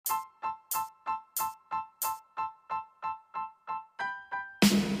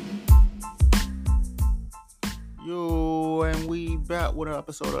and we back with an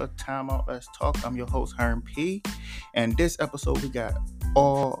episode of Time Out Let's Talk. I'm your host, Herm P. And this episode, we got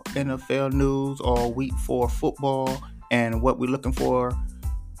all NFL news, all week 4 football, and what we're looking for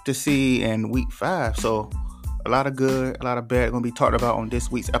to see in week 5. So, a lot of good, a lot of bad going to be talked about on this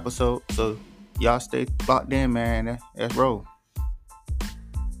week's episode. So, y'all stay locked in, man. Let's roll.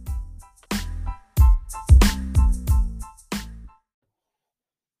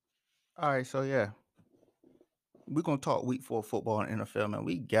 All right, so yeah, we're gonna talk week 4 football and NFL, man.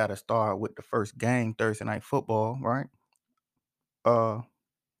 We gotta start with the first game, Thursday night football, right? Uh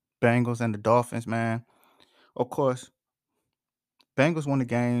Bengals and the Dolphins, man. Of course, Bengals won the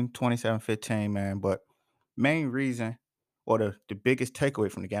game 27-15, man. But main reason, or the biggest takeaway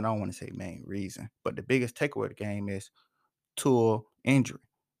from the game, I don't want to say main reason, but the biggest takeaway of the game is Tua injury.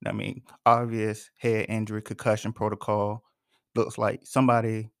 I mean, obvious head injury, concussion protocol. Looks like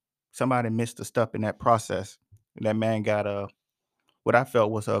somebody missed a step in that process. That man got what I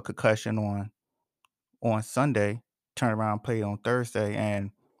felt was a concussion on Sunday, turned around, played on Thursday,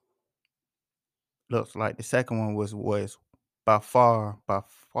 and looks like the second one was by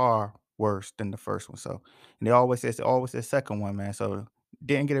far worse than the first one. So, and they always say it's always the second one, man. So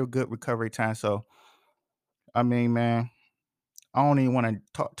didn't get a good recovery time. So I mean, man, I don't even want to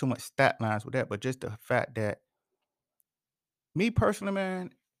talk too much stat lines with that, but just the fact that me personally, man,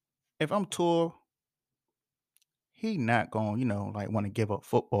 if I'm Tua, he not gonna, like want to give up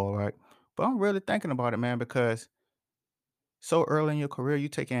football, right? But I'm really thinking about it, man, because so early in your career, you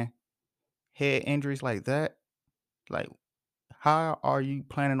taking head injuries like that. Like, how are you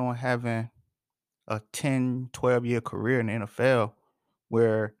planning on having a 10, 12-year career in the NFL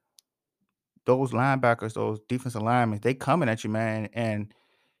where those linebackers, those defensive linemen, they coming at you, man, and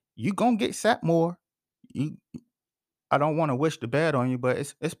you gonna get sacked more. You, I don't want to wish the bad on you, but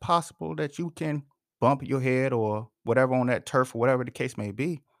it's possible that you can bump your head or whatever on that turf or whatever the case may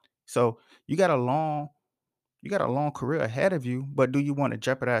be. So you got a long career ahead of you, but do you want to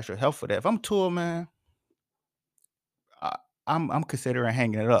jeopardize your health for that? If I'm Tua, man, I, I'm considering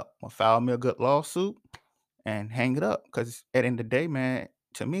hanging it up. I'll file me a good lawsuit and hang it up because at the end of the day, man,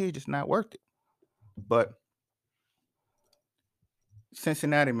 to me, it's just not worth it. But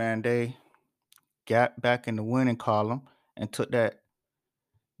Cincinnati, man, they got back in the winning column and took that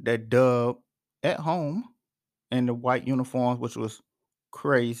dub at home in the white uniforms, which was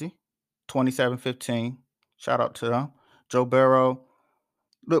crazy. 27-15. Shout out to them. Joe Burrow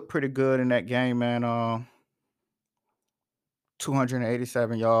looked pretty good in that game, man.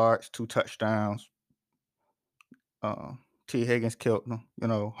 287 yards, 2 touchdowns. Uh, T. Higgins killed them,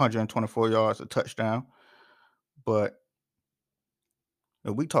 124 yards, a touchdown. But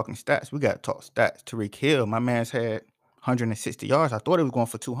if we talking stats, we got to talk stats. Tariq Hill, my man's had 160 yards. I thought he was going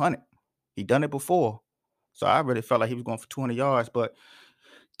for 200. He done it before. So I really felt like he was going for 200 yards. But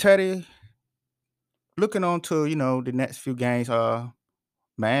Teddy, looking on to, the next few games,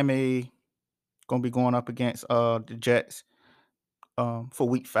 Miami going to be going up against the Jets for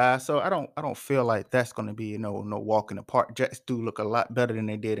week 5. So I don't feel like that's going to be, no walk in the park. Jets do look a lot better than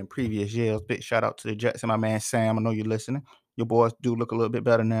they did in previous years. Big shout out to the Jets and my man Sam. I know you're listening. Your boys do look a little bit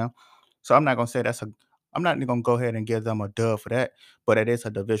better now. So I'm not going to say I'm not going to go ahead and give them a dub for that, but it is a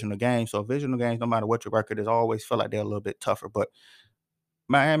divisional game. So divisional games, no matter what your record is, always feel like they're a little bit tougher. But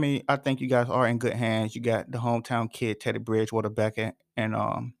Miami, I think you guys are in good hands. You got the hometown kid, Teddy Bridgewater, back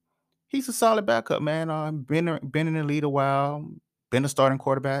and he's a solid backup, man. Been in the lead a while, been a starting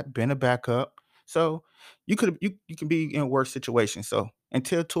quarterback, been a backup. So you can be in worse situations. So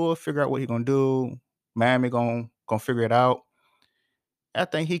until Tua figure out what he's gonna do, Miami gonna figure it out. I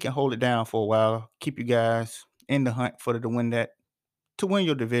think he can hold it down for a while, keep you guys in the hunt for to win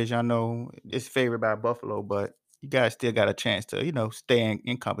your division. I know it's favored by Buffalo, but you guys still got a chance to, stay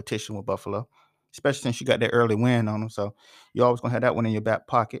in competition with Buffalo, especially since you got that early win on them. So you always gonna have that one in your back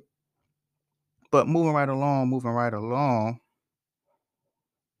pocket. But moving right along,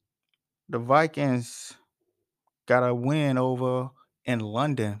 the Vikings got a win over in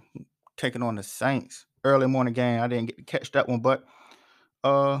London, taking on the Saints. Early morning game. I didn't get to catch that one, but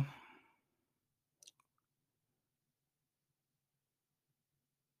uh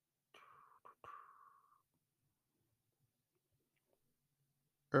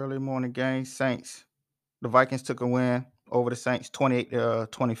early morning game, Saints. The Vikings took a win over the Saints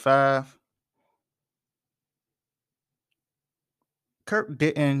 28-25. Kirk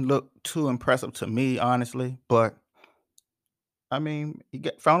didn't look too impressive to me, honestly, but I mean,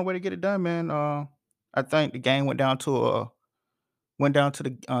 found a way to get it done, man. I think the game went down to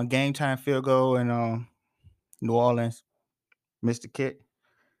the game time field goal, and New Orleans missed the kick.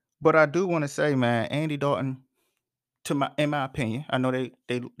 But I do want to say, man, Andy Dalton, to my in my opinion. I know they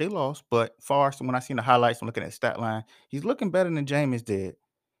lost, but far as when I seen the highlights and looking at the stat line, he's looking better than Jameis did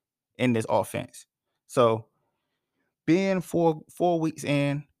in this offense. So being 4 weeks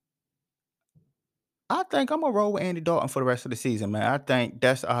in, I think I'm gonna roll with Andy Dalton for the rest of the season, man. I think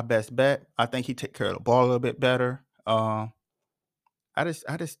that's our best bet. I think he take care of the ball a little bit better. I just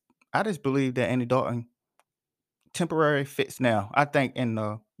I just I just believe that Andy Dalton temporary fits now. I think in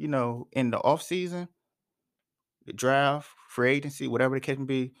the in the off season, the draft, free agency, whatever the case may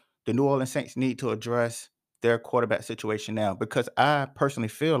be, the New Orleans Saints need to address their quarterback situation now because I personally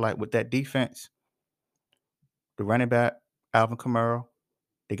feel like with that defense, the running back, Alvin Kamara,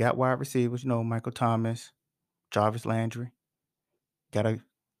 they got wide receivers, Michael Thomas, Jarvis Landry, got a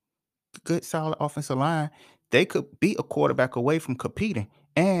good solid offensive line. They could be a quarterback away from competing.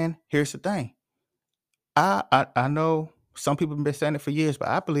 And here's the thing. I know some people have been saying it for years, but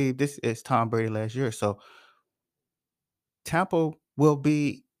I believe this is Tom Brady last year. So Tampa will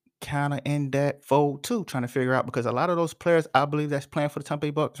be kind of in that fold too, trying to figure out because a lot of those players I believe that's playing for the Tampa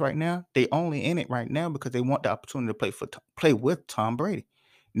Bay Bucks right now, they only in it right now because they want the opportunity to play with Tom Brady,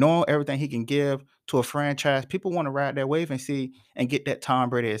 knowing everything he can give to a franchise. People want to ride that wave and see and get that Tom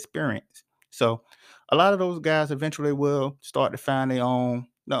Brady experience. So a lot of those guys eventually will start to find their own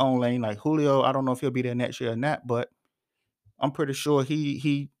lane. Like Julio, I don't know if he'll be there next year or not, but I'm pretty sure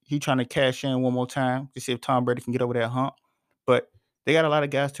he trying to cash in one more time to see if Tom Brady can get over that hump. But they got a lot of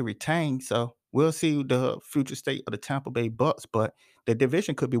guys to retain, so we'll see the future state of the Tampa Bay Bucks. But the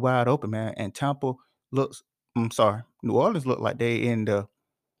division could be wide open, man. And Tampa looks, I'm sorry, New Orleans look like they in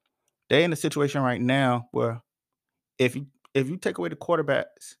a situation right now where if you take away the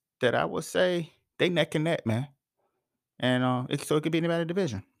quarterbacks, that I would say they neck and neck, man. And so it could be anybody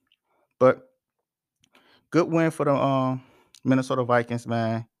division. But good win for the Minnesota Vikings,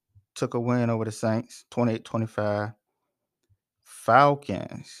 man. Took a win over the Saints, 28-25.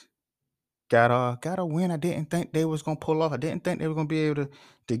 Falcons got a win I didn't think they was gonna pull off. I didn't think they were gonna be able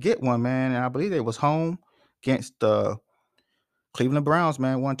to get one, man. And I believe they was home against the Cleveland Browns,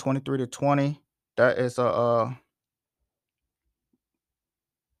 man. Won 23-20. That is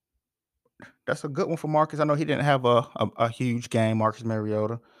that's a good one for Marcus. I know he didn't have a huge game, Marcus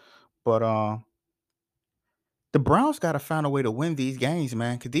Mariota, but the Browns got to find a way to win these games,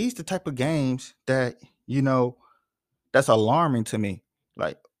 man. Cause these the type of games that you know that's alarming to me.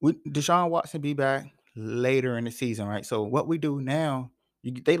 Like, Deshaun Watson be back later in the season, right? So what we do now,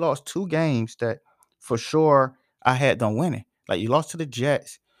 they lost 2 games that for sure I had them winning. Like, you lost to the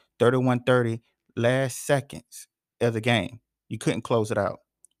Jets 31-30 last seconds of the game. You couldn't close it out,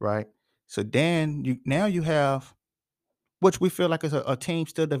 right? So then you have, which we feel like is a team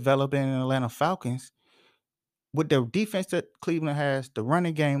still developing in Atlanta Falcons with the defense that Cleveland has, the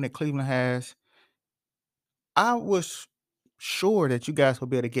running game that Cleveland has. I was sure that you guys will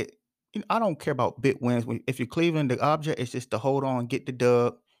be able to get. I don't care about big wins. If you're Cleveland, the object is just to hold on, get the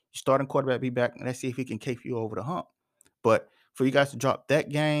dub. Starting quarterback be back, and let's see if he can keep you over the hump. But for you guys to drop that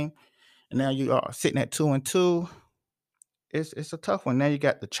game, and now you are sitting at 2-2, it's a tough one. Now you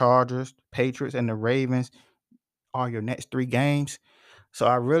got the Chargers, Patriots, and the Ravens are your next 3 games. So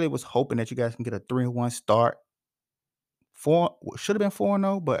I really was hoping that you guys can get a 3-1 start. Should have been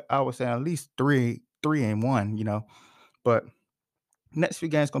 4-0, but I was saying at least 3-1. But next few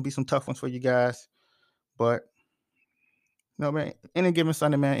games gonna be some tough ones for you guys. But man, any given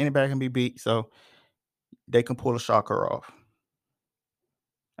Sunday, man, anybody can be beat, so they can pull a shocker off.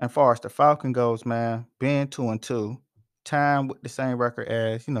 And far as the Falcon goes, man, being 2-2, time with the same record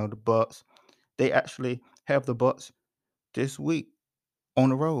as the Bucks. They actually have the Bucks this week on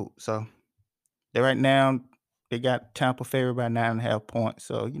the road. So they right now they got Tampa favored by 9.5 points.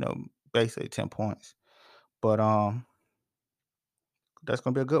 So basically 10 points. But that's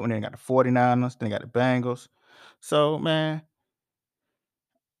gonna be a good one. Then they got the 49ers, then they got the Bengals. So man,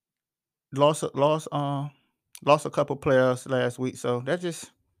 lost a couple players last week. So let's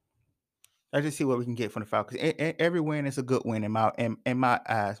just see what we can get from the Falcons. Every win is a good win in my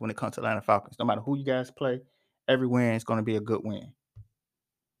eyes when it comes to Atlanta Falcons. No matter who you guys play, every win is going to be a good win.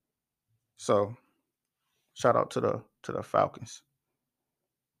 So shout out to the Falcons.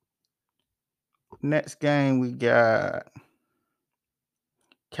 Next game we got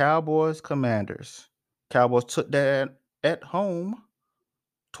Cowboys Commanders. Cowboys took that at home,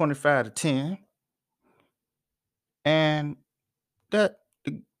 25-10, and the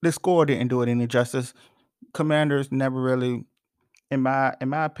score didn't do it any justice. Commanders never really, in my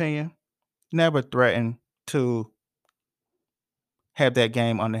opinion, never threatened to have that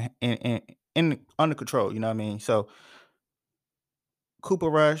game under control. You know what I mean? So Cooper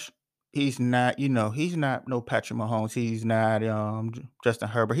Rush, He's not, he's not no Patrick Mahomes. He's not Justin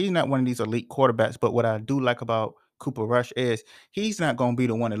Herbert. He's not one of these elite quarterbacks. But what I do like about Cooper Rush is he's not going to be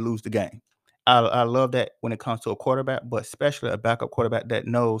the one to lose the game. I love that when it comes to a quarterback, but especially a backup quarterback that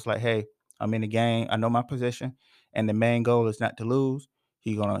knows, like, hey, I'm in the game. I know my position, and the main goal is not to lose.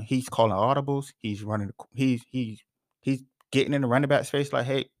 He's calling audibles. He's running. He's getting in the running back's face, like,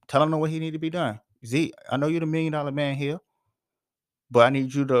 hey, tell him what he need to be done. Z, I know you're the $1 million man here, but I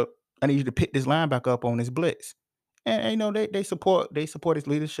need you to pick this linebacker up on this blitz. And they support his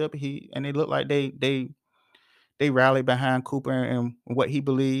leadership. They look like they rally behind Cooper and what he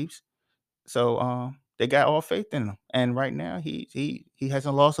believes. So they got all faith in him. And right now he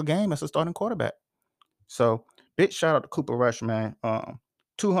hasn't lost a game as a starting quarterback. So big shout out to Cooper Rush, man.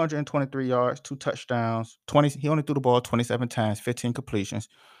 223 yards, 2 touchdowns, 20. He only threw the ball 27 times, 15 completions.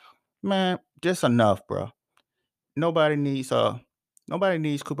 Man, just enough, bro. Nobody needs nobody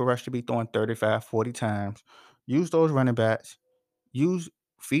needs Cooper Rush to be throwing 35, 40 times. Use those running backs. Use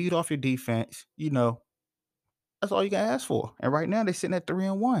Feed off your defense. That's all you can ask for. And right now they're sitting at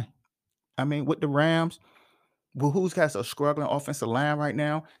 3-1. I mean, with the Rams, who's got a struggling offensive line right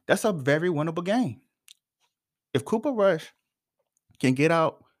now, that's a very winnable game. If Cooper Rush can get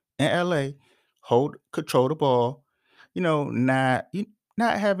out in LA, control the ball, not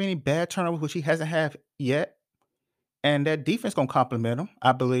have any bad turnovers, which he hasn't had yet, and that defense gonna compliment him,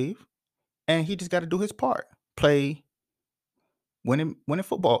 I believe. And he just got to do his part, play winning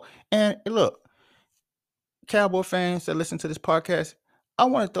football. And look, Cowboy fans that listen to this podcast, I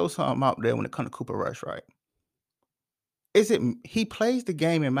want to throw something out there when it comes to Cooper Rush. Right? He plays the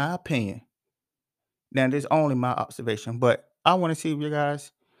game, in my opinion. Now, this is only my observation, but I want to see if you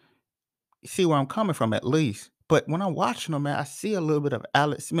guys see where I'm coming from at least. But when I'm watching him, man, I see a little bit of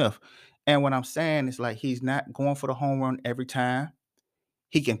Alex Smith. And what I'm saying is, like, he's not going for the home run every time.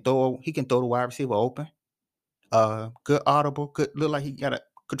 He can throw the wide receiver open. Good audible, look like he got a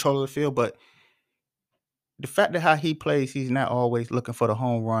control of the field, but the fact that how he plays, he's not always looking for the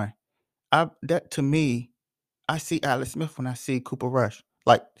home run. That to me, I see Alex Smith when I see Cooper Rush,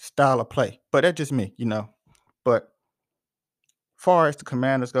 like style of play. But that's just me. But far as the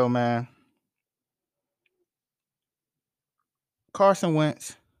Commanders go, man, Carson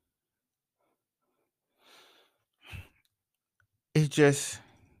Wentz, it's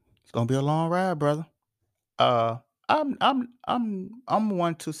gonna be a long ride, brother. Uh, I'm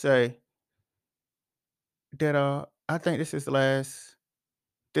one to say that I think this is the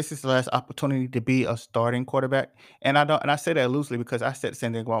last opportunity to be a starting quarterback. And I say that loosely because I said the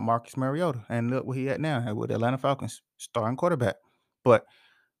same thing about Marcus Mariota. And look where he at now with the Atlanta Falcons, starting quarterback. But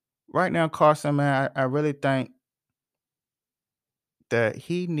right now, Carson, man, I really think that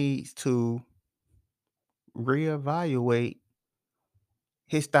he needs to reevaluate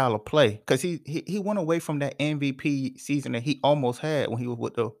his style of play because he went away from that MVP season that he almost had when he was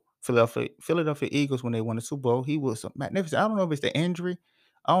with the Philadelphia Eagles when they won the Super Bowl. He was magnificent. I don't know if it's the injury,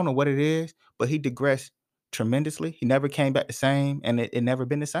 I don't know what it is, but he digressed tremendously. He never came back the same, and it never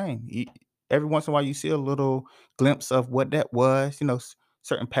been the same. Every once in a while, you see a little glimpse of what that was.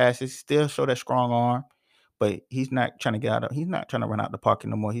 Certain passes still show that strong arm, but he's not trying to get out of. He's not trying to run out the pocket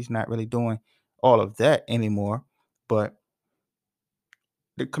no more. He's not really doing all of that anymore. But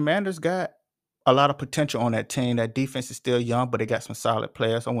the Commanders got a lot of potential on that team. That defense is still young, but they got some solid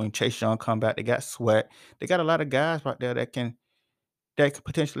players. So when Chase Young come back, they got Sweat. They got a lot of guys right there that could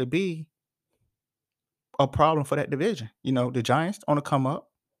potentially be a problem for that division. The Giants on the come up.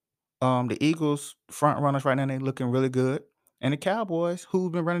 The Eagles front runners right now, they looking really good. And the Cowboys,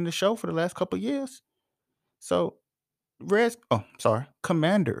 who've been running the show for the last couple of years. So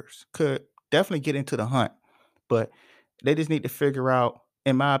Commanders could definitely get into the hunt, but they just need to figure out,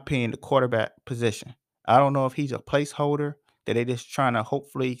 in my opinion, the quarterback position. I don't know if he's a placeholder that they just trying to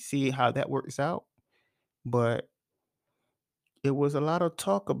hopefully see how that works out, but it was a lot of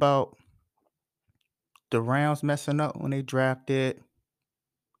talk about the Rams messing up when they drafted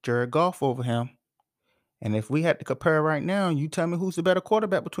Jared Goff over him. And if we had to compare right now, you tell me who's the better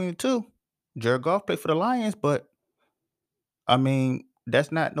quarterback between the two. Jared Goff played for the Lions, but I mean,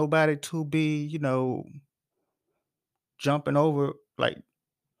 that's not nobody to be, jumping over, like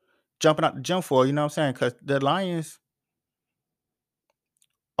jumping out the gym for, you know what I'm saying? Because the Lions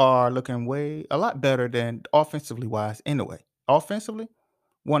are looking a lot better than offensively wise anyway. Offensively,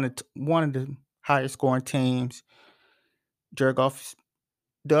 one of the highest scoring teams. Jared Goff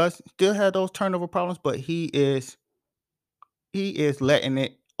does still have those turnover problems, but he is letting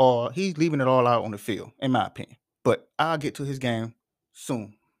it or he's leaving it all out on the field, in my opinion. But I'll get to his game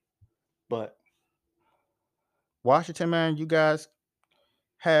soon. But Washington, man, you guys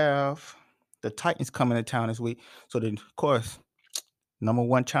have the Titans coming to town this week. So then, of course, number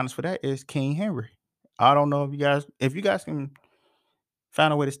one challenge for that is King Henry. I don't know if you guys can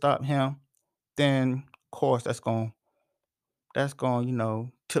find a way to stop him, then of course that's going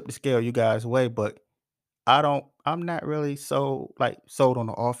tip the scale you guys way. But I'm not really so like sold on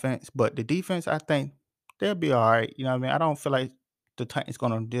the offense, but the defense, I think they'll be all right. You know what I mean? I don't feel like the Titans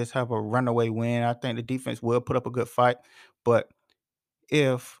gonna just have a runaway win. I think the defense will put up a good fight. But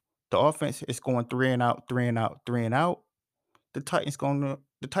if the offense is going three and out, three and out, three and out, the Titans gonna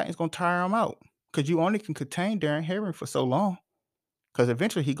tire them out. Cause you only can contain Darren Henry for so long. Cause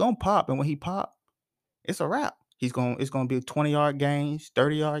eventually he gonna pop. And when he pop, it's a wrap. It's gonna be 20-yard gains,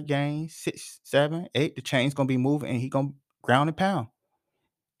 30-yard gains, 6, 7, 8. The chain's gonna be moving and he gonna ground and pound.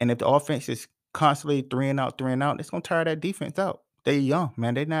 And if the offense is constantly three and out, it's gonna tire that defense out. They young,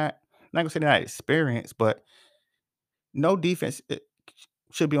 man. Not gonna say they're not experienced, but no defense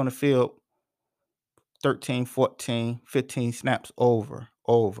should be on the field 13, 14, 15 snaps over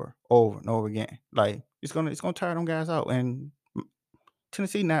and over again. Like it's gonna tire them guys out. And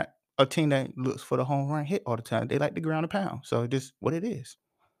Tennessee not a team that looks for the home run hit all the time. They like the ground and pound. So just what it is.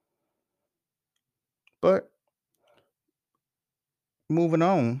 But moving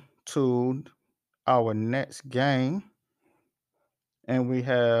on to our next game, and we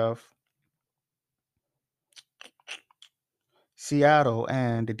have Seattle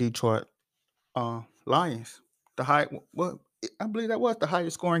and the Detroit Lions. The high what I believe that was the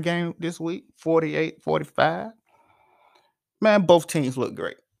highest scoring game this week, 48-45. Man, both teams look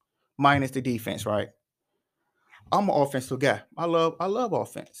great. Minus the defense, right? I'm an offensive guy. I love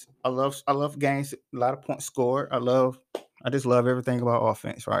offense. I love games, a lot of points scored. I just love everything about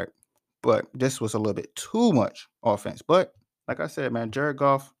offense, right? But this was a little bit too much offense. But like I said, man, Jared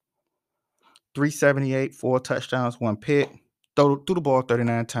Goff, 378, 4 touchdowns, 1 pick, threw the ball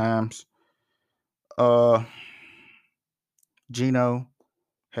 39 times. Uh Gino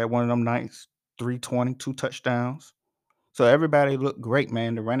had one of them nights, 320, 2 touchdowns. So everybody looked great,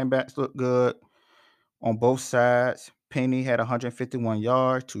 man. The running backs looked good on both sides. Penny had 151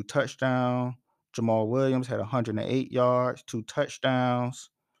 yards, 2 touchdowns. Jamal Williams had 108 yards, 2 touchdowns.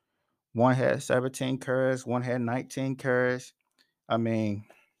 One had 17 carries, one had 19 carries. I mean,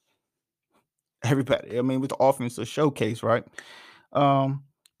 everybody. I mean, it was the offensive showcase, right? Um,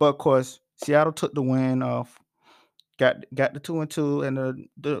 but of course, Seattle took the win off, got the 2-2, and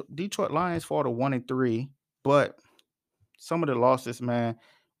the Detroit Lions fought a 1-3. But some of the losses, man,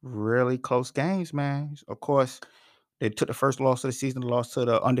 really close games, man. Of course, they took the first loss of the season, lost to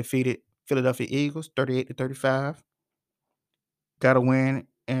the undefeated Philadelphia Eagles, 38-35. Got a win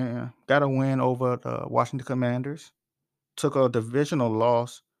over the Washington Commanders. Took a divisional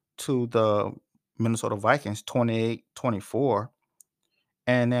loss to the Minnesota Vikings, 28-24.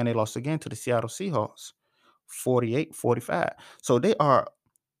 And then they lost again to the Seattle Seahawks, 48-45. So they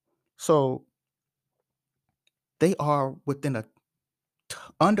are within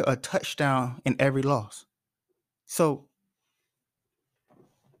under a touchdown in every loss. So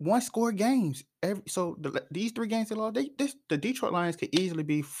one score games. These 3 games they lost, the Detroit Lions could easily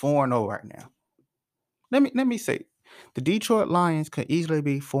be 4-0 right now. Let me say, the Detroit Lions could easily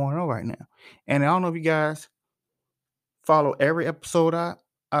be 4-0 right now. And I don't know if you guys follow every episode I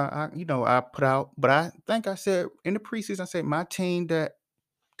put out, but I think I said in the preseason, I said my team that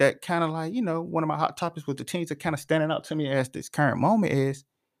kind of like, one of my hot topics with the teams that kind of standing out to me as this current moment is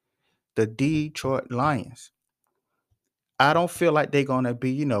the Detroit Lions. I don't feel like they're gonna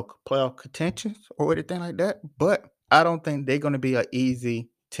be, playoff contention or anything like that, but I don't think they're gonna be an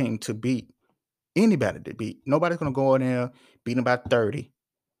easy team to beat. Anybody to beat. Nobody's gonna go in there beat them by 30.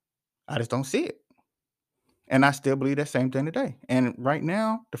 I just don't see it. And I still believe that same thing today. And right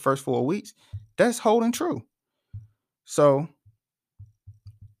now, the first 4 weeks, that's holding true. So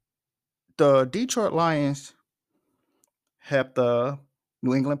the Detroit Lions have the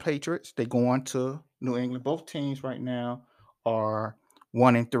New England Patriots. They go on to New England. Both teams right now are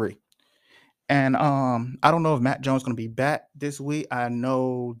 1-3. And I don't know if Matt Jones is going to be back this week. I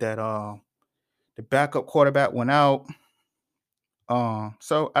know that the backup quarterback went out.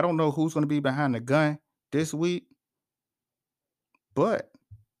 So I don't know who's going to be behind the gun this week. But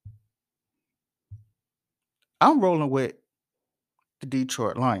I'm rolling with the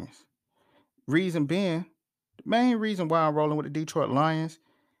Detroit Lions. Reason being, the main reason why I'm rolling with the Detroit Lions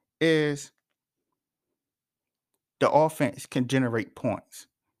is the offense can generate points.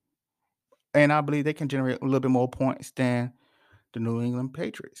 And I believe they can generate a little bit more points than the New England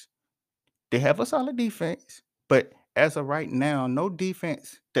Patriots. They have a solid defense, but as of right now, no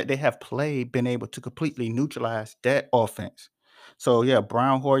defense that they have played been able to completely neutralize that offense. So yeah,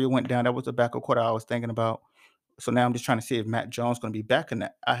 Brown Hoyer went down. That was the backup quarter I was thinking about. So now I'm just trying to see if Matt Jones going to be back in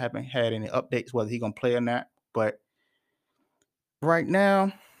that. I haven't had any updates whether he's going to play or not. But right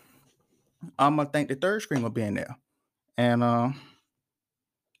now, I'm gonna think the third string will be in there. And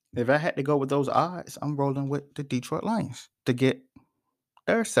if I had to go with those odds, I'm rolling with the Detroit Lions to get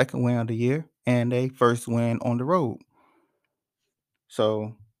their second win of the year and a first win on the road.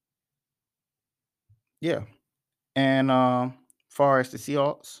 So yeah. And far as the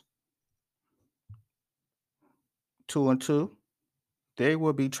Seahawks, 2-2, they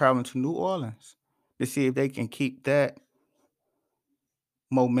will be traveling to New Orleans to see if they can keep that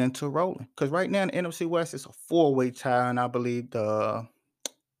momentum rolling. Because right now in the NFC West, it's a four-way tie, and I believe the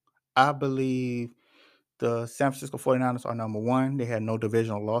San Francisco 49ers are number one. They had no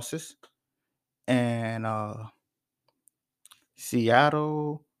divisional losses. And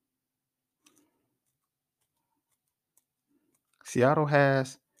Seattle Seattle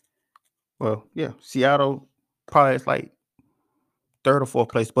has Seattle probably is like third or fourth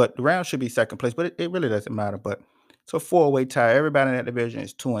place, but the Rams should be second place, but it really doesn't matter. But it's a four-way tie. Everybody in that division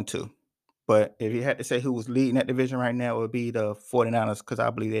is 2-2. But if you had to say who was leading that division right now, it would be the 49ers because I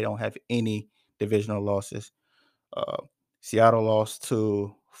believe they don't have any divisional losses. Uh, Seattle lost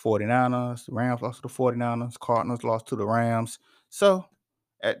to 49ers. The Rams lost to the 49ers. Cardinals lost to the Rams. So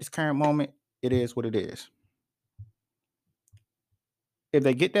at this current moment, it is what it is. If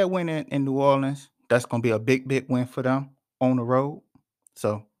they get that win in New Orleans, that's going to be a big, big win for them on the road.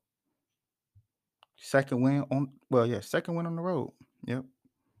 So second win on the road. Yep.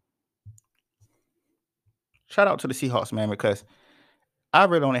 Shout out to the Seahawks, man, because I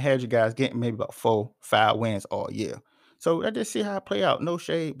really only had you guys getting maybe about 4, 5 wins all year. So I just see how it play out. No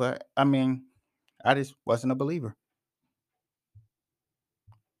shade, but I mean, I just wasn't a believer.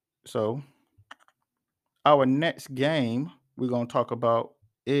 So our next game we're gonna talk about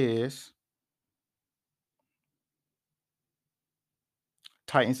is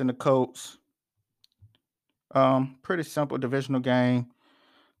Titans and the Colts. Pretty simple divisional game.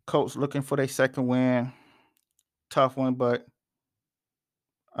 Colts looking for their second win. Tough one, but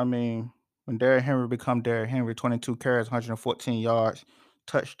I mean, when Derrick Henry become Derrick Henry, 22 carries, 114 yards,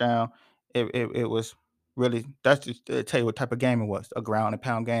 touchdown, it was really that's just to tell you what type of game it was. A ground and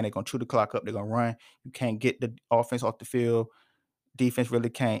pound game. They're gonna chew the clock up, they're gonna run. You can't get the offense off the field. Defense really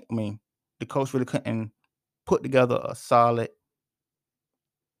can't. I mean, the coach really couldn't put together a solid,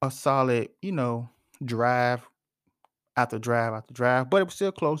 drive after drive after drive, but it was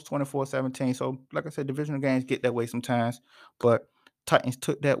still close, 24-17. So, like I said, divisional games get that way sometimes. But Titans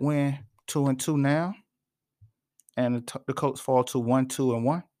took that win, 2-2 now, and the Colts fall to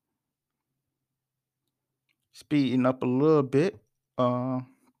 1-2-1. Speeding up a little bit. Uh,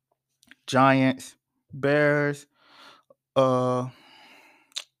 Giants, Bears. Uh,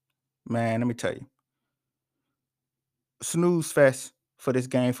 man, let me tell you, snooze fest for this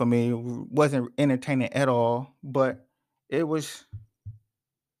game for me. Wasn't entertaining at all, but it was.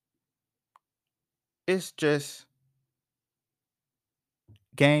 It's just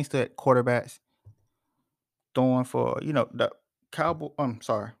games that quarterbacks throwing for. The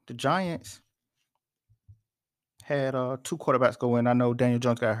the Giants had two quarterbacks go in. I know Daniel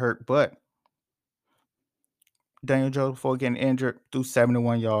Jones got hurt, but Daniel Jones before getting injured threw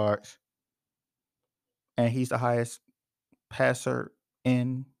 71 yards, and he's the highest passer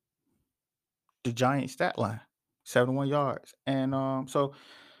in the Giants stat line, 71 yards. And so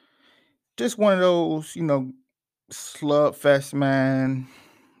just one of those, slugfest, man.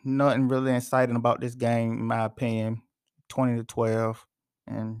 Nothing really exciting about this game, in my opinion. 20-12,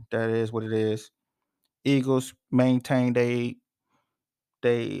 and that is what it is. Eagles maintain they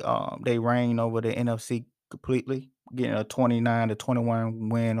reign over the NFC completely, getting a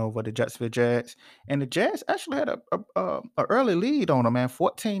 29-21 win over the Jacksonville Jags. And the Jags actually had a early lead on them, man,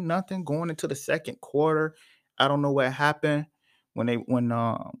 14-0 going into the second quarter. I don't know what happened when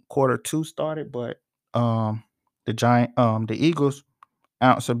quarter two started, but the Eagles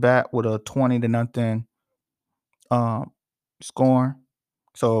answered back with a 20-0 um scoring.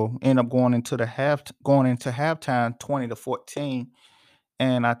 So end up going into halftime 20-14.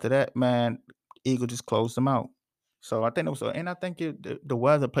 And after that, man, Eagle just closed them out. So I think it was, and I think the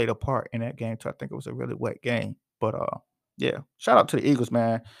weather played a part in that game too. I think it was a really wet game. But yeah, shout out to the Eagles,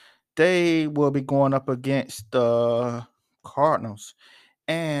 man. They will be going up against the Cardinals,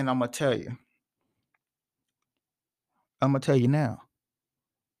 and I'm gonna tell you now,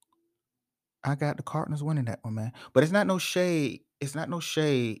 I got the Cardinals winning that one, man. But it's not no shade. It's not no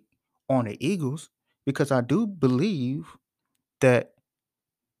shade on the Eagles because I do believe that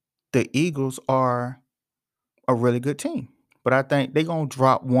the Eagles are a really good team. but I think they gonna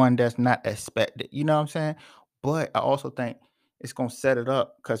drop one that's not expected. You know what I'm saying? But I also think it's gonna set it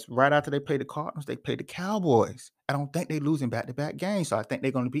up because right after they play the Cardinals, they play the Cowboys. I don't think they losing back to back games, so I think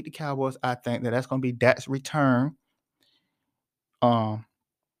they're gonna beat the Cowboys. I think that's gonna be Dak's return. Um,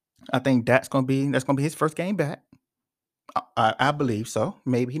 I think that's gonna be his first game back. I believe so.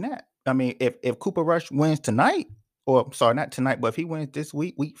 Maybe not. I mean, if Cooper Rush wins tonight, or sorry, not tonight, but if he wins this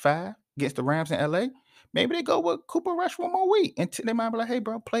week, week 5 against the Rams in LA, maybe they go with Cooper Rush one more week until they might be like, hey,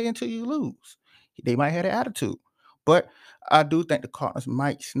 bro, play until you lose. They might have the attitude. But I do think the Cardinals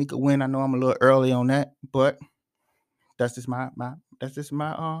might sneak a win. I know I'm a little early on that, but that's just my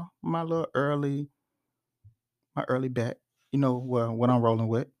little early bet. You know what I'm rolling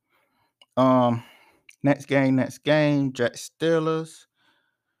with. Um next game, Jets Steelers.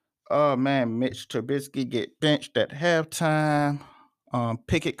 Oh man, Mitch Trubisky get benched at halftime.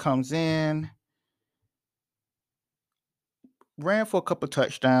 Pickett comes in, ran for a couple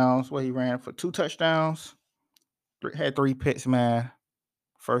touchdowns. He ran for 2 touchdowns. Had 3 picks, man.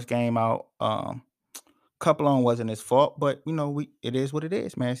 First game out. Couple on wasn't his fault, but it is what it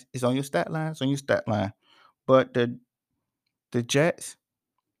is, man. It's on your stat line. It's on your stat line. But the Jets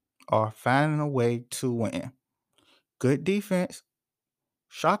are finding a way to win. Good defense,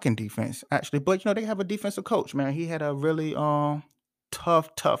 shocking defense, actually. But they have a defensive coach, man. He had a really tough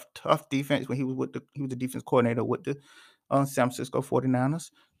defense when he was the defense coordinator with the San Francisco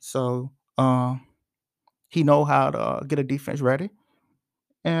 49ers. So he know how to get a defense ready.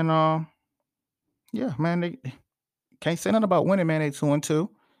 And yeah, man, they can't say nothing about winning, man. They 2-2,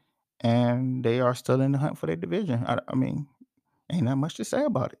 and they are still in the hunt for their division. I mean, ain't not much to say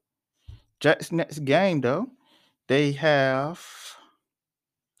about it. Jets next game though, they have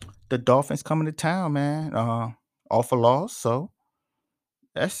the Dolphins coming to town, man. Off a loss, so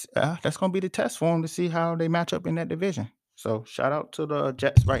that's gonna be the test for them to see how they match up in that division. So shout out to the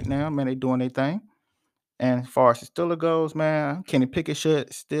Jets right now, man. They doing their thing. And as far as the Steelers goes, man, Kenny Pickett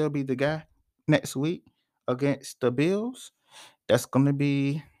should still be the guy next week against the Bills. That's gonna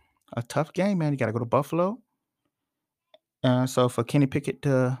be a tough game, man. You gotta go to Buffalo. So for Kenny Pickett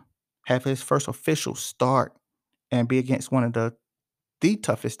to have his first official start and be against one of the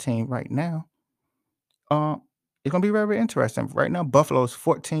toughest team right now, it's gonna be very, very interesting. Right now, Buffalo's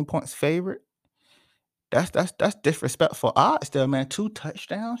 14 points favorite. That's disrespectful odds still, man. 2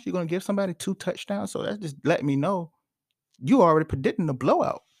 touchdowns. You're gonna give somebody 2 touchdowns. So that's just letting me know you already predicting the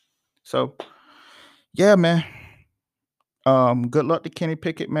blowout. So yeah, man. Good luck to Kenny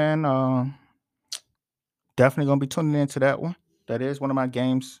Pickett, man. Definitely gonna be tuning into that one. That is one of my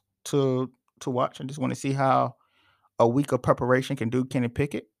games to watch. I just want to see how a week of preparation can do Kenny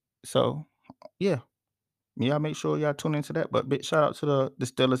Pickett. So yeah, y'all make sure y'all tune into that. But big shout out to the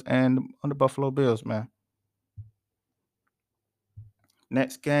Steelers and on the Buffalo Bills, man.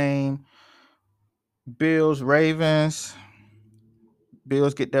 Next game, Bills Ravens.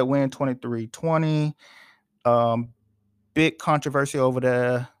 Bills get that win 23-20. Um, Big controversy over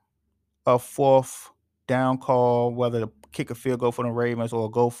there. A fourth down call, whether to kick a field goal for the Ravens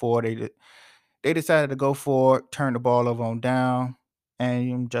or go for it. They decided to go for it, turn the ball over on down,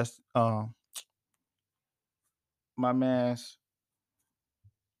 and just my man's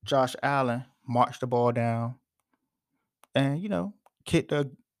Josh Allen marched the ball down and kicked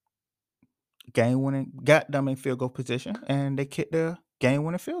the game winning, got them in field goal position, and they kicked the game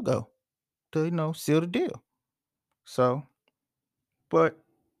winning field goal to seal the deal. So, but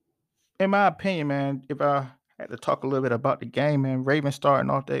in my opinion, man, if I had to talk a little bit about the game, man, Ravens starting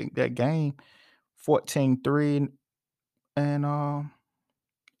off that game 14-3 and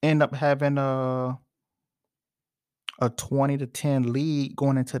end up having a 20-10 lead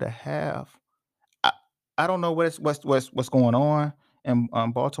going into the half. I, I don't know what's going on in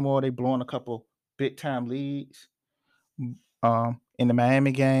Baltimore. They blowing a couple big time leads. In the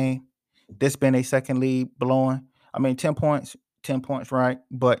Miami game, this been a second lead blowing. I mean, 10 points, right?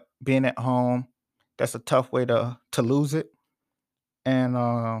 But being at home, that's a tough way to lose it. And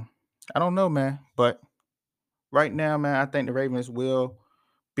I don't know, man. But right now, man, I think the Ravens will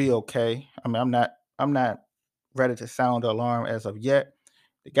be okay. I mean, I'm not ready to sound the alarm as of yet.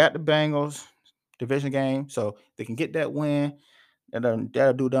 They got the Bengals division game, so they can get that win. And then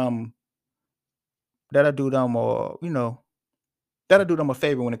that'll do them or that'll do them a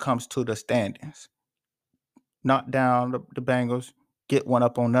favor when it comes to the standings. Knock down the Bengals, get one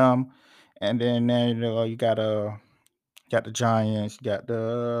up on them, and then you got the Giants, you got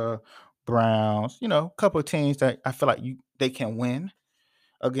the Browns, a couple of teams that I feel like they can win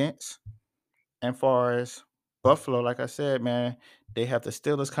against. And far as Buffalo, like I said, man, they have the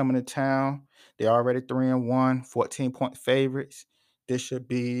Steelers coming to town. They're already 3-1, 14-point favorites. This should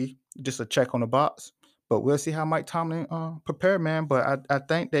be just a check on the box. But we'll see how Mike Tomlin prepare, man. But I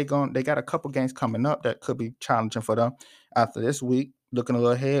think they got a couple games coming up that could be challenging for them after this week. Looking a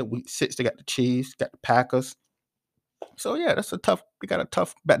little ahead, week 6, they got the Chiefs, got the Packers. So yeah, we got a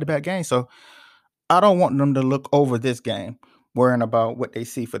tough back-to-back game. So I don't want them to look over this game, worrying about what they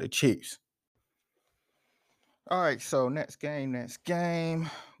see for the Chiefs. All right, so next game,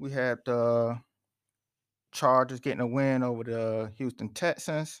 we had the Chargers getting a win over the Houston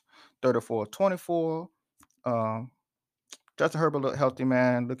Texans, 34-24. Um, Justin Herbert looked healthy,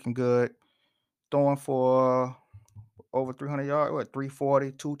 man, looking good, throwing for over 300 yards,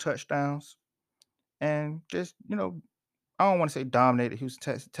 340, 2 touchdowns, and just I don't want to say dominated Houston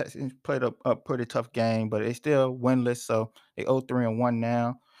Texans. Texans played a pretty tough game, but they still winless, so they 0-3-1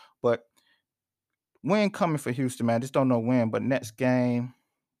 now. But win coming for Houston, man. Just don't know when, but next game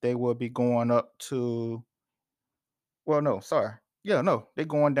they will be going up to. Well, no, sorry. Yeah, no, they're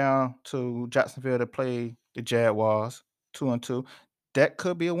going down to Jacksonville to play the Jaguars, 2-2. That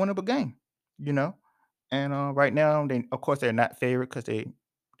could be a winnable game, you know. And right now, of course they're not favored because they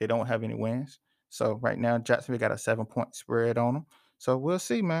don't have any wins. So right now, Jacksonville got a 7-point spread on them. So we'll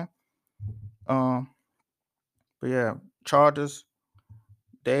see, man. Um, but yeah, Chargers.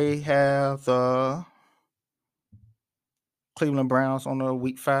 They have the Cleveland Browns on the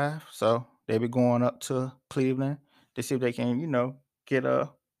week 5, so they be going up to Cleveland to see if they can, get a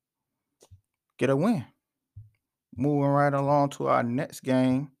win. Moving right along to our next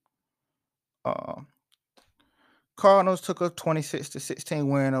game, uh, Cardinals took a 26-16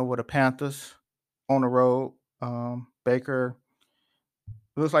 win over the Panthers on the road. Baker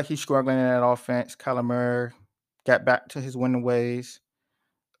looks like he's struggling in that offense. Kyler Murray got back to his winning ways,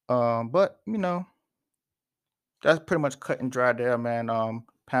 but that's pretty much cut and dry there, man.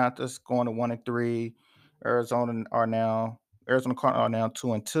 Panthers going to 1-3. Arizona Cardinals are now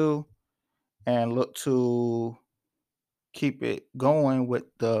 2-2, and look to keep it going with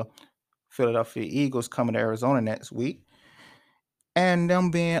the Philadelphia Eagles coming to Arizona next week, and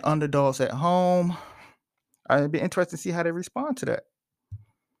them being underdogs at home. It'd be interesting to see how they respond to that.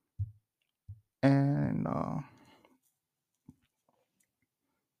 And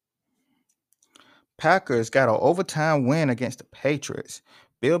Packers got an overtime win against the Patriots.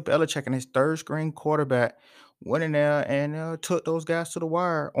 Bill Belichick and his third string quarterback went in there and took those guys to the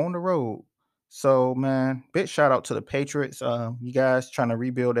wire on the road. So, man, big shout out to the Patriots. You guys trying to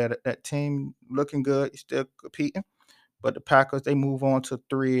rebuild that team, looking good, still competing. But the Packers, they move on to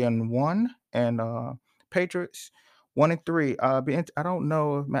 3-1, and Patriots 1-3. I don't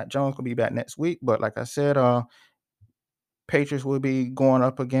know if Matt Jones will be back next week, but like I said, Patriots will be going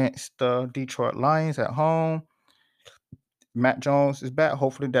up against the Detroit Lions at home. Matt Jones is back.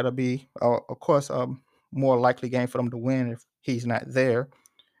 Hopefully, that'll be, of course, a more likely game for them to win if he's not there.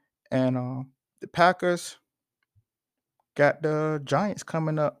 And the Packers got the Giants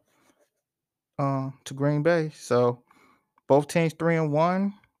coming up to Green Bay. So both teams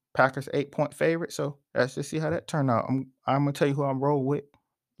 3-1. Packers 8-point favorite. So let's just see how that turned out. I'm gonna tell you who I'm roll with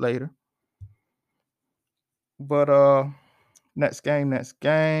later. But next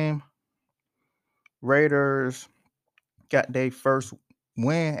game. Raiders got their first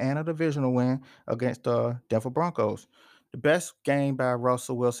win and a divisional win against the Denver Broncos. The best game by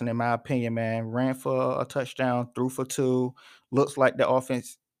Russell Wilson, in my opinion, man. Ran for a touchdown, threw for 2. Looks like the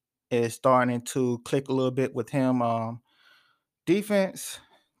offense is starting to click a little bit with him. Defense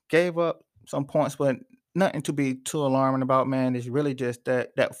gave up some points, but nothing to be too alarming about, man. It's really just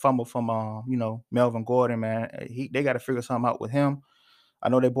that fumble from Melvin Gordon, man. They got to figure something out with him. I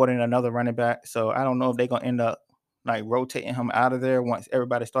know they brought in another running back, so I don't know if they're gonna end up like rotating him out of there once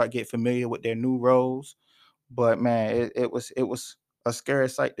everybody start getting familiar with their new roles. But man, it was a scary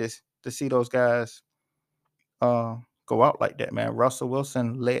sight to see those guys go out like that, man. Russell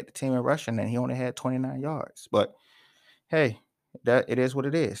Wilson led the team in rushing and he only had 29 yards. But hey, that it is what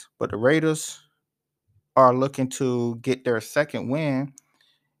it is. But the Raiders are looking to get their second win,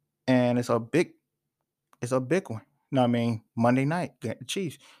 and it's a big one. You know what I mean? Monday night, get the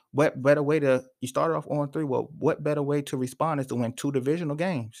Chiefs. What better way to you start off on 3? Well, what better way to respond is to win 2 divisional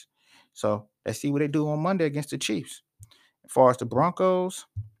games. So let's see what they do on Monday against the Chiefs. As far as the Broncos,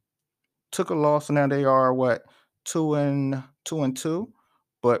 took a loss, and now they are what 2-2.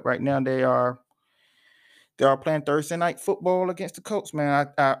 But right now they are playing Thursday night football against the Colts, man.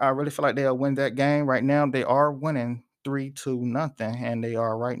 I really feel like they'll win that game. Right now, they are winning 3-0, and they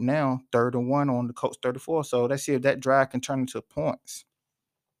are right now 3-1 on the Colts 34. So let's see if that drive can turn into points.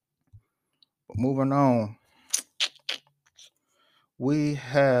 But moving on, We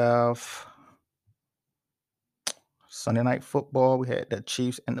have Sunday Night Football. We had the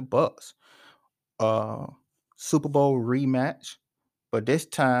Chiefs and the Bucks. Uh, Super Bowl rematch, but this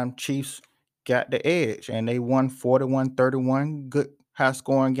time Chiefs got the edge and they won 41-31. Good high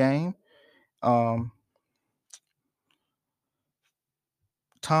scoring game. Um,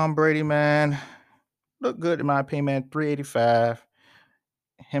 Tom Brady, man, looked good in my opinion, man. 385.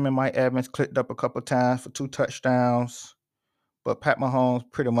 Him and Mike Evans clicked up a couple times for 2 touchdowns. But Pat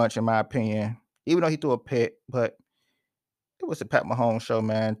Mahomes, pretty much, in my opinion, even though he threw a pick, but it was a Pat Mahomes show,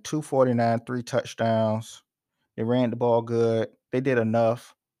 man. 249, 3 touchdowns. They ran the ball good. They did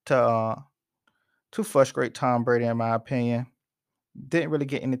enough to frustrate Tom Brady, in my opinion. Didn't really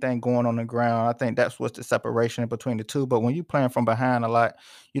get anything going on the ground. I think that's what's the separation between the two. But when you're playing from behind a lot,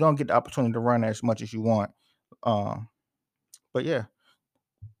 you don't get the opportunity to run as much as you want. Um, but yeah,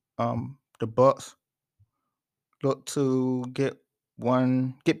 the Bucks look to get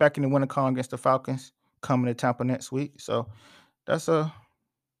back in the winning column against the Falcons coming to Tampa next week. So that's a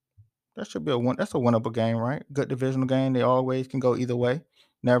that should be a one. That's a winnable game, right? Good divisional game. They always can go either way.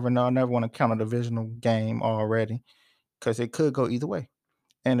 Never know. I never want to count a divisional game already because it could go either way.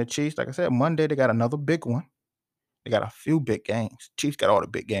 And the Chiefs, like I said, Monday they got another big one. They got a few big games. Chiefs got all the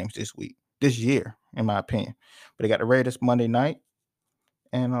big games this year, in my opinion. But they got the Raiders Monday night,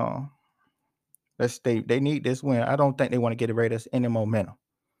 and they need this win. I don't think they want to get the Raiders any momentum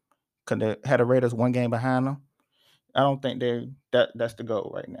because they had the Raiders one game behind them. I don't think that's the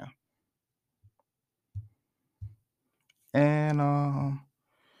goal right now. And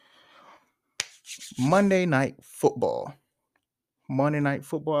Monday night football. Monday night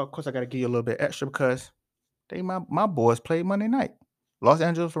football. Of course, I got to give you a little bit extra because my boys played Monday night. Los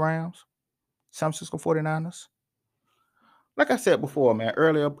Angeles Rams, San Francisco 49ers. Like I said before, man,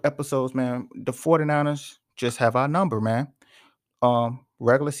 earlier episodes, man, the 49ers just have our number, man.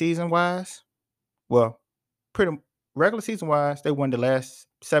 Regular season wise, well, pretty regular season wise, they won the last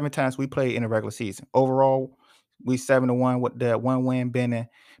 7 times we played in the regular season. Overall, we 7-1 with that one win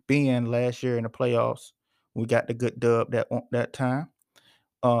being last year in the playoffs. We got the good dub that time.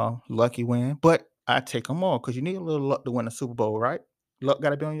 Lucky win, but I take them all because you need a little luck to win a Super Bowl, right? Luck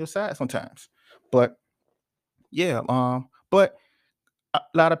got to be on your side sometimes. But yeah, but a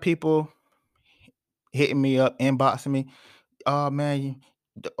lot of people hitting me up, inboxing me. Oh man,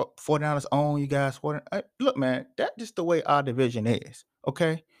 the 49ers own you guys. Look, man, that's just the way our division is.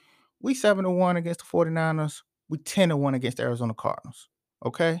 Okay. We 7-1 against the 49ers. We 10-1 against the Arizona Cardinals.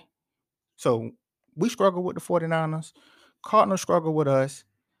 Okay. So we struggle with the 49ers. Cardinals struggle with us.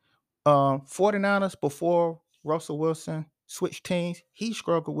 49ers before Russell Wilson switched teams, he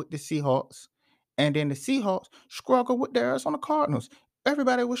struggled with the Seahawks. And then the Seahawks struggled with the Arizona Cardinals.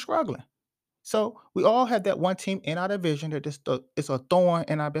 Everybody was struggling. So we all had that one team in our division that it's a thorn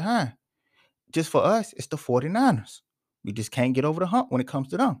in our behind. Just for us, it's the 49ers. We just can't get over the hump when it comes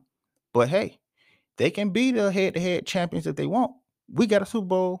to them. But hey, they can be the head-to-head champions if they want. We got a Super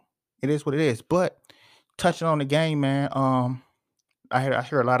Bowl. It is what it is. But touching on the game, man, I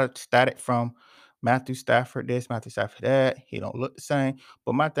hear a lot of static from Matthew Stafford this, Matthew Stafford that. He don't look the same.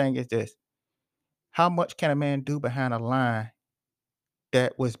 But my thing is this: how much can a man do behind a line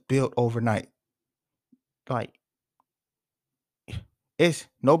that was built overnight? Like it's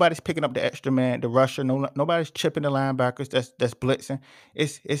nobody's picking up the extra man, the rusher. Nobody's chipping the linebackers. That's blitzing.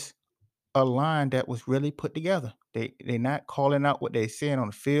 It's a line that was really put together. They're not calling out what they're seeing on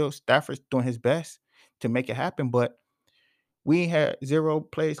the field. Stafford's doing his best to make it happen, but we had 0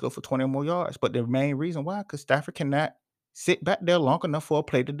 plays go for 20 or more yards. But the main reason why, because Stafford cannot sit back there long enough for a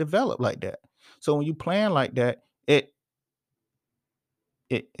play to develop like that. So when you playing like that, it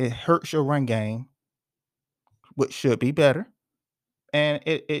hurts your run game, which should be better. And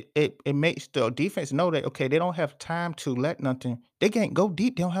it makes the defense know that, okay, they don't have time to let nothing. They can't go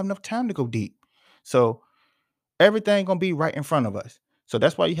deep. They don't have enough time to go deep. So everything gonna be right in front of us. So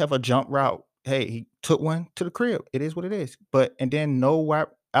that's why you have a jump route. Hey, he took one to the crib. It is what it is. But and then no wide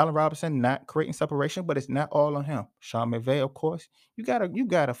Allen Robinson not creating separation, but it's not all on him. Sean McVay, of course. You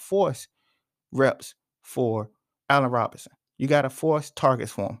gotta force reps for Allen Robinson. You gotta force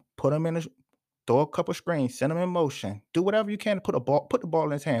targets for him. Put him in a throw a couple screens, send him in motion, do whatever you can to put the ball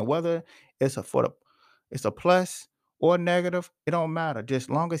in his hand, whether it's a plus or a negative, it don't matter. Just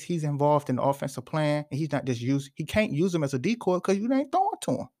long as he's involved in the offensive plan and he's not just he can't use him as a decoy because you ain't throwing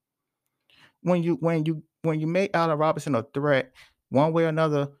to him. When you make Allen Robinson a threat, one way or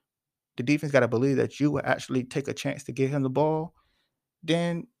another, the defense got to believe that you will actually take a chance to get him the ball.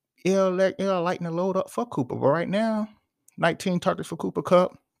 Then it'll lighten the load up for Cooper. But right now, 19 targets for Cooper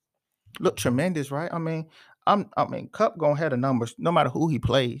Cup. Look tremendous, right? I mean, I mean, Cup gonna have the numbers no matter who he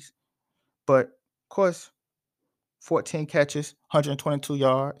plays. But of course, 14 catches, 122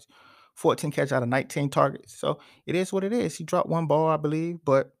 yards, 14 catches out of 19 targets. So it is what it is. He dropped one ball, I believe,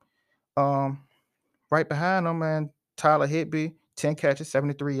 but um, right behind him, man, Tyler Higbee, 10 catches,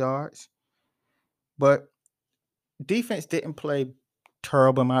 73 yards. But defense didn't play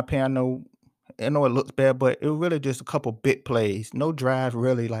terrible in my opinion. I know it looks bad, but it was really just a couple big plays. No drive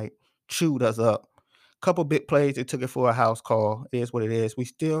really like chewed us up. Couple big plays, they took it for a house call. It is what it is. We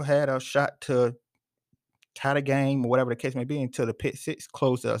still had a shot to tie the game or whatever the case may be until the pick six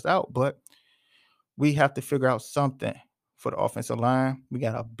closed us out. But we have to figure out something for the offensive line. We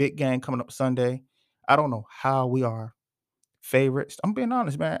got a big game coming up Sunday. I don't know how we are favorites. I'm being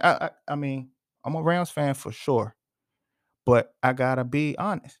honest, man. I mean, I'm a Rams fan for sure, but I gotta be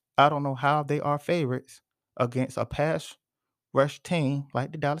honest. I don't know how they are favorites against a pass rush team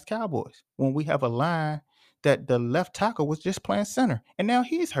like the Dallas Cowboys when we have a line that the left tackle was just playing center and now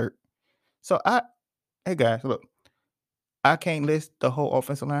he's hurt. So hey guys, look, I can't list the whole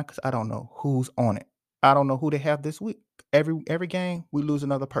offensive line because I don't know who's on it. I don't know who they have this week. Every game we lose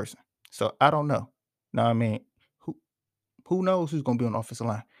another person. So I don't know. Now I mean, who who knows who's gonna be on the offensive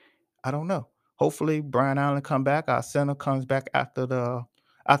line? I don't know. Hopefully Brian Allen come back. Our center comes back after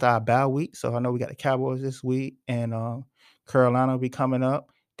our bye week. So I know we got the Cowboys this week and Carolina will be coming up.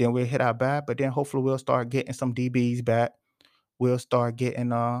 Then we'll hit our bye, but then hopefully we'll start getting some DBs back. We'll start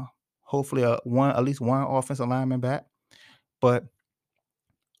getting hopefully at least one offensive lineman back. But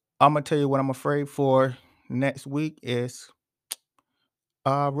I'm gonna tell you what I'm afraid for next week is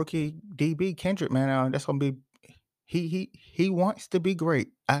rookie DB Kendrick, man. That's gonna be he wants to be great.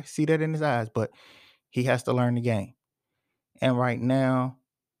 I see that in his eyes, but he has to learn the game. And right now,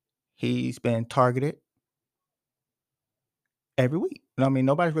 he's been targeted every week. I mean,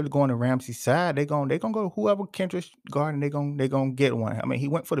 nobody's really going to Ramsey's side. They gonna go whoever Kendrick's guarding. They gonna get one. I mean, he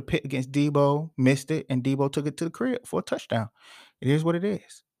went for the pick against Debo, missed it, and Debo took it to the crib for a touchdown. It is what it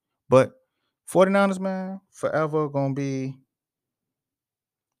is. But 49ers, man, forever gone.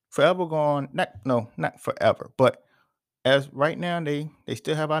 Not forever, but as right now, they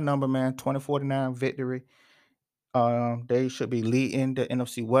still have our number, man. 2049 victory. They should be leading the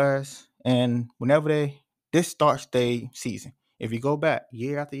NFC West, and whenever this starts their season, if you go back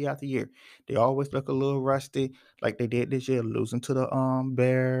year after year after year, they always look a little rusty, like they did this year, losing to the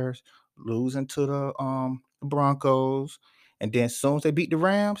Bears, losing to the Broncos, and then as soon as they beat the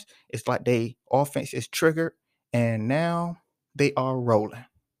Rams, it's like they offense is triggered, and now they are rolling.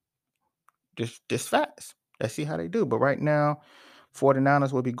 Just facts. Let's see how they do. But right now,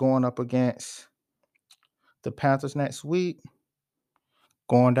 49ers will be going up against the Panthers next week.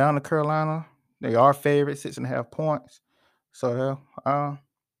 Going down to Carolina, they are favorites, 6.5 points. So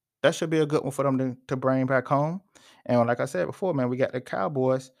that should be a good one for them to bring back home. And like I said before, man, we got the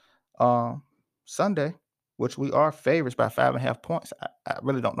Cowboys Sunday, which we are favorites by 5.5 points. I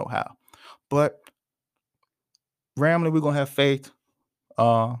really don't know how. But Ramley, we're going to have faith.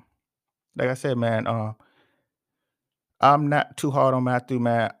 Like I said, man, I'm not too hard on Matthew,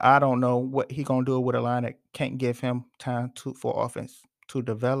 man. I don't know what he going to do with a line that can't give him time for offense to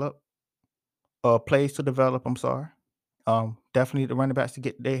develop. Plays to develop, I'm sorry. Definitely the running backs to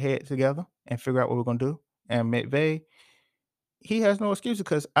get their head together and figure out what we're gonna do. And McVay, he has no excuses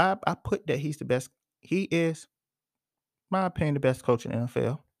because I put that he's the best. He is, my opinion, the best coach in the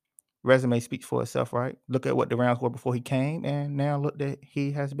NFL. Resume speaks for itself, right? Look at what the Rams were before he came, and now look that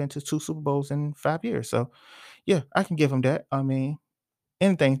he has been to 2 Super Bowls in 5 years. So, yeah, I can give him that. I mean,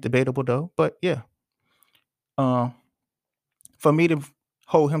 anything's debatable though, but yeah. For me to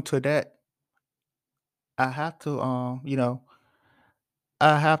hold him to that, I have to,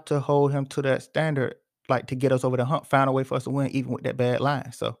 I have to hold him to that standard, like to get us over the hump, find a way for us to win, even with that bad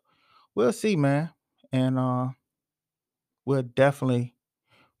line. So we'll see, man. And we'll definitely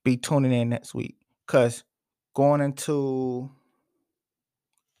be tuning in next week. Cause going into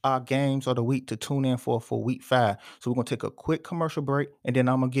our games of the week to tune in for week 5. So we're gonna take a quick commercial break and then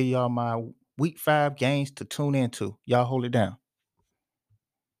I'm gonna give y'all my week 5 games to tune into. Y'all hold it down.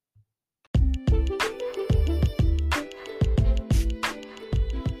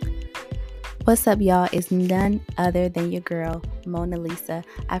 What's up, y'all? It's none other than your girl, Mona Lisa.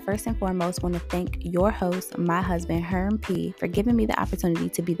 I first and foremost want to thank your host, my husband, Herm P., for giving me the opportunity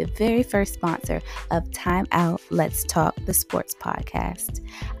to be the very first sponsor of Time Out, Let's Talk, the sports podcast.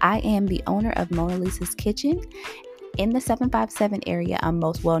 I am the owner of Mona Lisa's Kitchen. In the 757 area, I'm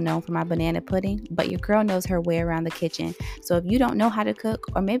most well known for my banana pudding, but your girl knows her way around the kitchen. So if you don't know how to cook,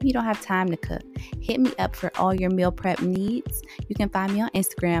 or maybe you don't have time to cook, hit me up for all your meal prep needs. You can find me on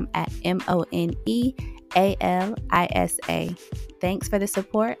Instagram at ALISA. Thanks for the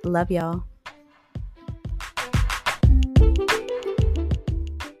support. Love y'all.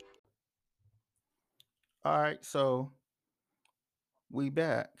 All right, so we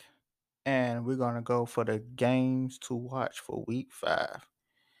back, and we're gonna go for the games to watch for week 5.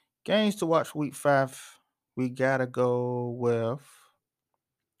 Games to watch week 5. We gotta go with.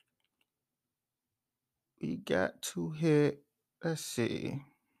 We got to hit. Let's see.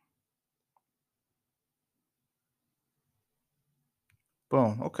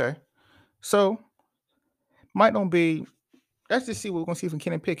 Boom. Okay. So might don't be. Let's just see what we're gonna see from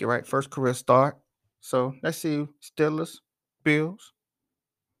Kenny Pickett. Right, first career start. So let's see Steelers, Bills.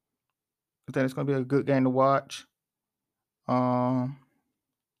 I think it's gonna be a good game to watch. Um,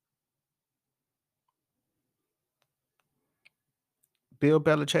 Bill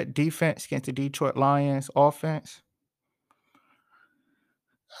Belichick defense against the Detroit Lions offense.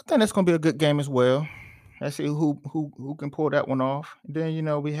 I think that's gonna be a good game as well. Let's see who can pull that one off.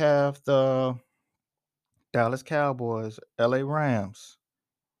 Then we have the Dallas Cowboys, LA Rams,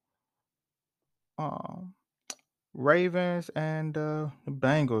 um, Ravens, and the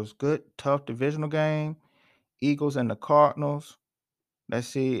Bengals. Good, tough divisional game. Eagles and the Cardinals. Let's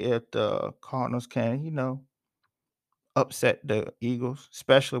see if the Cardinals can, upset the Eagles,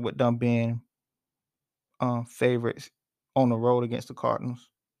 especially with them being favorites on the road against the Cardinals.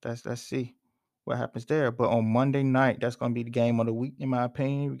 Let's see what happens there. But on Monday night, that's going to be the game of the week, in my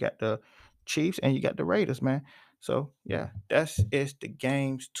opinion. We got the Chiefs and you got the Raiders, man. So yeah, that's is the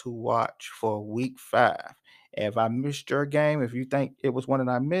games to watch for week 5. If I missed your game, if you think it was one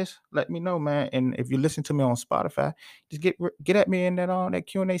that I missed, let me know, man. And if you listen to me on Spotify, just get at me in that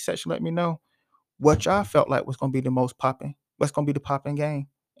Q&A section. Let me know what y'all felt like was going to be the most popping. What's going to be the popping game,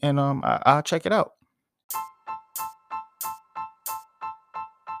 and I'll check it out.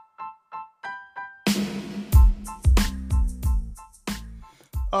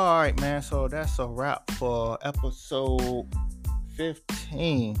 All right, man. So that's a wrap for episode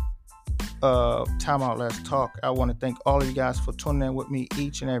 15 of Time Out Let's Talk. I want to thank all of you guys for tuning in with me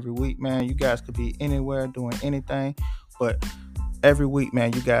each and every week, man. You guys could be anywhere doing anything, but every week,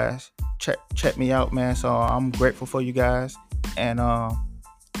 man, you guys check me out, man. So I'm grateful for you guys. And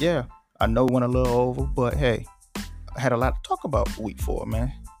yeah, I know it went a little over, but hey, I had a lot to talk about for week 4,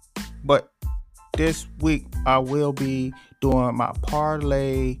 man. But this week I will be doing my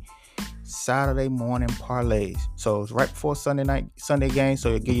parlay Saturday morning parlays. So it's right before Sunday game. So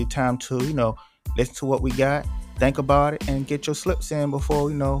it'll give you time to, listen to what we got, think about it, and get your slips in before,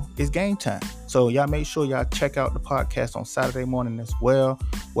 it's game time. So y'all make sure y'all check out the podcast on Saturday morning as well,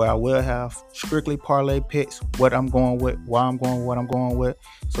 where I will have strictly parlay picks, what I'm going with, why I'm going, what I'm going with.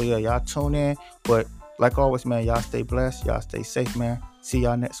 So yeah, y'all tune in. But like always, man, y'all stay blessed. Y'all stay safe, man. See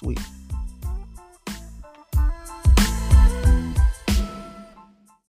y'all next week.